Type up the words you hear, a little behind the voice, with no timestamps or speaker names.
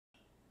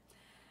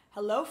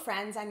Hello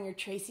friends, I'm your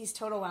Tracy's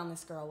Total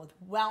Wellness Girl with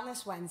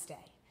Wellness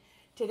Wednesday.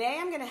 Today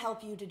I'm going to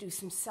help you to do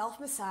some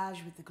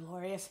self-massage with the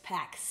glorious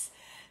pecs.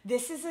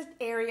 This is an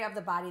area of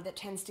the body that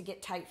tends to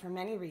get tight for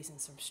many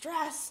reasons, from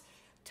stress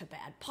to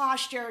bad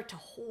posture to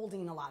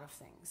holding a lot of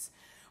things.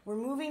 We're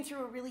moving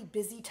through a really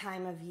busy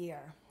time of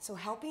year, so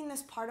helping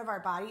this part of our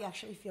body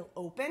actually feel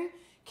open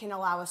can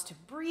allow us to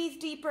breathe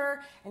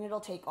deeper, and it'll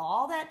take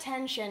all that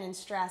tension and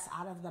stress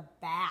out of the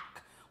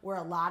back where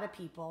a lot of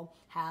people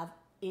have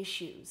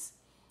issues.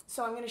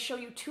 So I'm going to show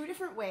you two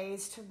different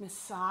ways to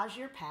massage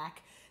your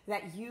pec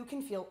that you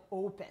can feel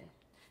open.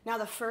 Now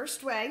the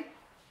first way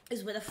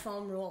is with a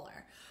foam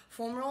roller.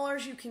 Foam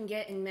rollers you can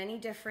get in many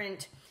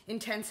different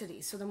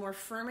intensities. So the more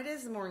firm it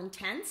is, the more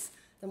intense.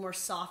 The more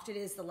soft it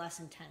is, the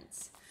less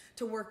intense.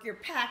 To work your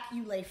pec,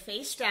 you lay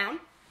face down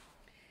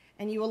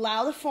and you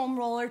allow the foam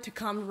roller to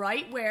come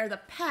right where the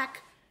pec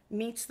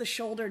meets the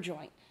shoulder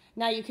joint.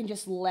 Now you can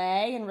just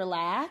lay and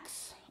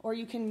relax, or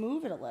you can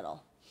move it a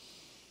little.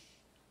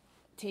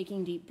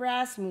 Taking deep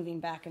breaths, moving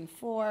back and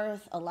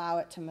forth, allow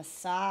it to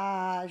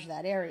massage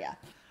that area.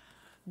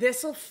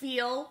 This will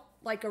feel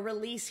like a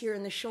release here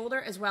in the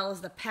shoulder as well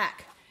as the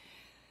pec.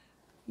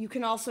 You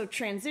can also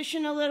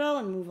transition a little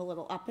and move a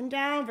little up and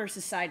down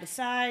versus side to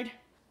side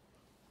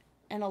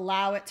and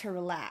allow it to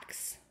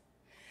relax.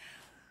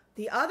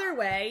 The other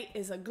way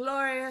is a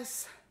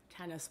glorious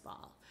tennis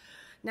ball.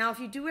 Now, if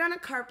you do it on a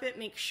carpet,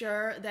 make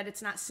sure that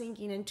it's not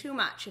sinking in too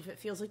much. If it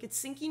feels like it's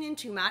sinking in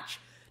too much,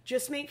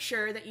 just make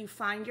sure that you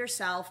find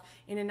yourself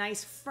in a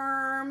nice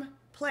firm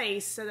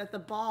place so that the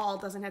ball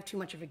doesn't have too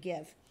much of a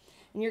give.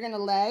 And you're going to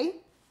lay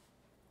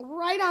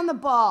right on the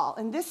ball.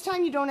 And this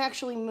time you don't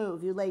actually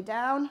move. You lay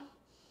down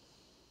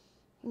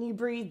and you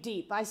breathe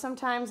deep. I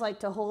sometimes like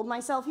to hold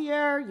myself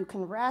here. You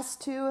can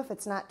rest too if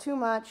it's not too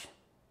much.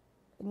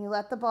 And you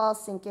let the ball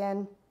sink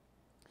in.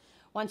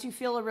 Once you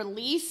feel a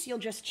release, you'll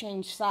just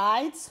change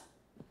sides.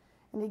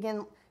 And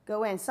again,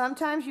 go in.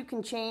 Sometimes you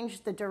can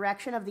change the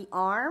direction of the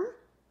arm,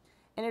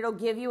 and it'll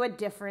give you a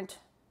different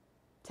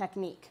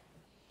technique.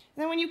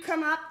 And then when you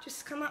come up,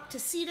 just come up to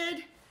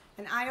seated,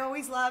 and I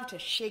always love to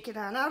shake it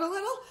on out a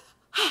little,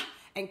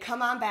 and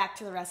come on back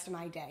to the rest of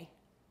my day.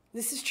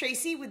 This is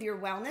Tracy with your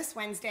Wellness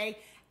Wednesday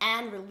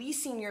and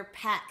releasing your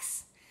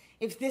pecs.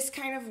 If this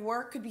kind of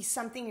work could be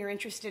something you're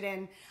interested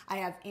in, I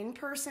have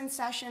in-person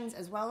sessions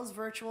as well as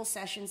virtual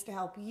sessions to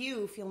help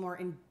you feel more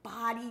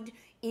embodied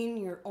in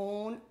your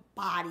own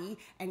body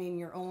and in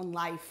your own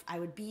life. I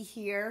would be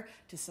here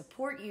to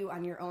support you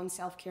on your own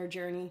self-care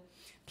journey.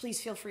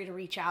 Please feel free to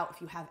reach out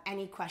if you have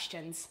any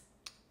questions.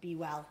 Be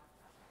well.